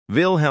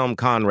Wilhelm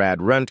Conrad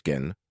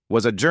Röntgen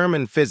was a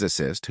German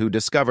physicist who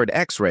discovered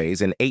X-rays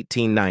in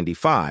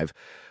 1895,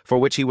 for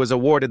which he was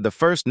awarded the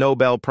first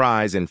Nobel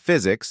Prize in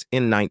Physics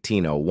in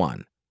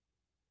 1901.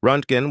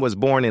 Röntgen was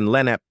born in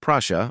Lennep,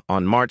 Prussia,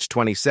 on March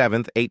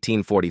 27,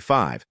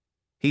 1845.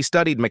 He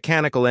studied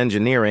mechanical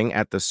engineering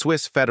at the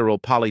Swiss Federal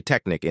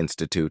Polytechnic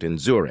Institute in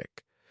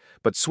Zurich,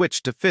 but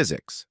switched to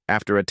physics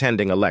after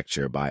attending a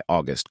lecture by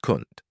August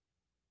Kundt.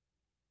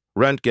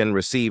 Röntgen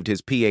received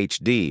his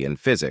Ph.D. in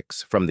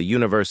physics from the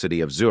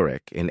University of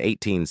Zurich in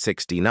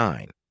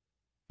 1869.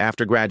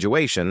 After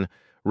graduation,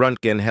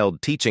 Röntgen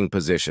held teaching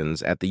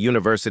positions at the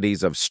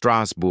universities of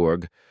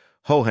Strasbourg,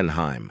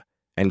 Hohenheim,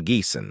 and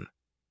Gießen.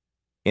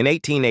 In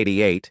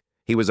 1888,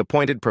 he was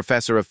appointed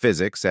professor of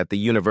physics at the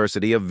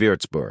University of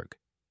Würzburg.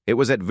 It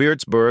was at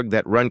Würzburg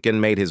that Röntgen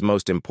made his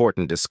most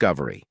important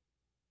discovery.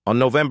 On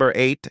November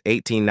 8,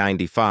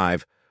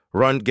 1895,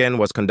 Rontgen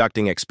was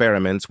conducting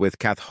experiments with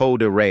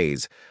cathode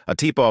rays, a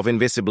type of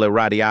invisible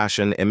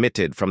radiation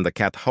emitted from the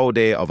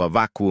cathode of a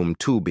vacuum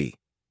tube.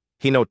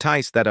 He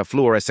noticed that a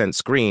fluorescent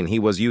screen he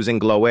was using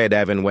glowed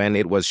even when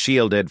it was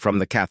shielded from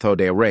the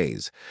cathode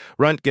rays.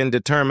 Rontgen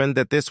determined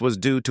that this was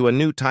due to a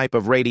new type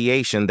of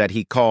radiation that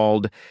he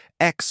called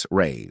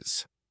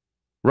X-rays.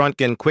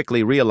 Rontgen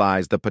quickly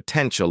realized the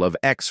potential of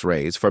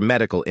X-rays for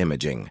medical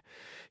imaging.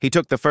 He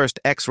took the first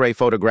X-ray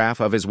photograph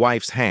of his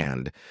wife's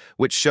hand,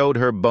 which showed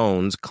her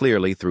bones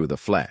clearly through the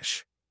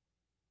flesh.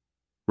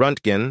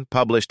 Rontgen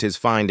published his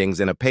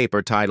findings in a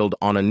paper titled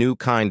On a New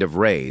Kind of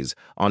Rays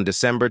on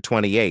December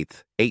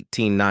 28,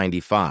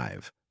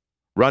 1895.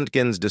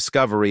 Rontgen's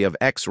discovery of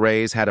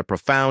X-rays had a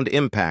profound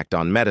impact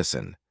on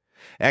medicine.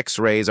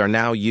 X-rays are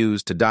now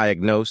used to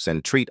diagnose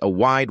and treat a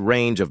wide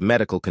range of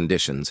medical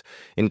conditions,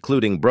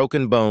 including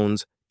broken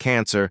bones,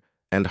 cancer,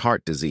 and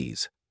heart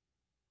disease.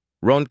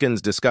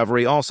 Rontgen's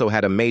discovery also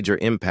had a major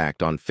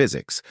impact on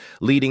physics,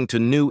 leading to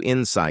new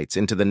insights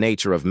into the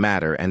nature of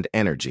matter and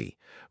energy.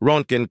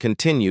 Rontgen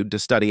continued to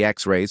study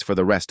X-rays for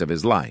the rest of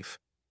his life.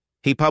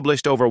 He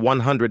published over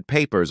 100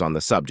 papers on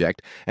the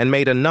subject and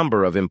made a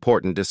number of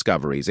important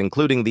discoveries,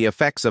 including the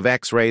effects of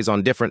X-rays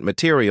on different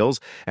materials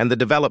and the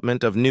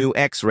development of new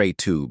X-ray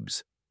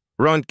tubes.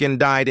 Rontgen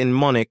died in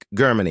Munich,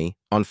 Germany,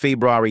 on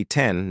February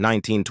 10,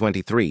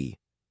 1923.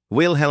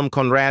 Wilhelm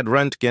Conrad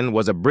Röntgen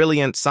was a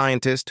brilliant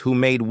scientist who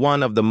made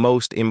one of the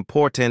most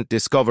important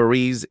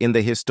discoveries in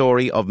the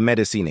history of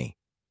medicine.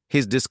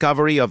 His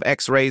discovery of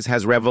X-rays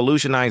has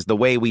revolutionized the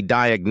way we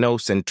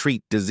diagnose and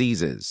treat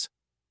diseases.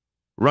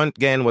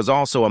 Röntgen was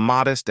also a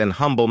modest and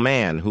humble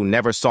man who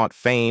never sought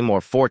fame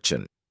or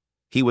fortune.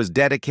 He was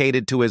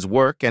dedicated to his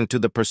work and to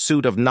the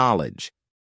pursuit of knowledge.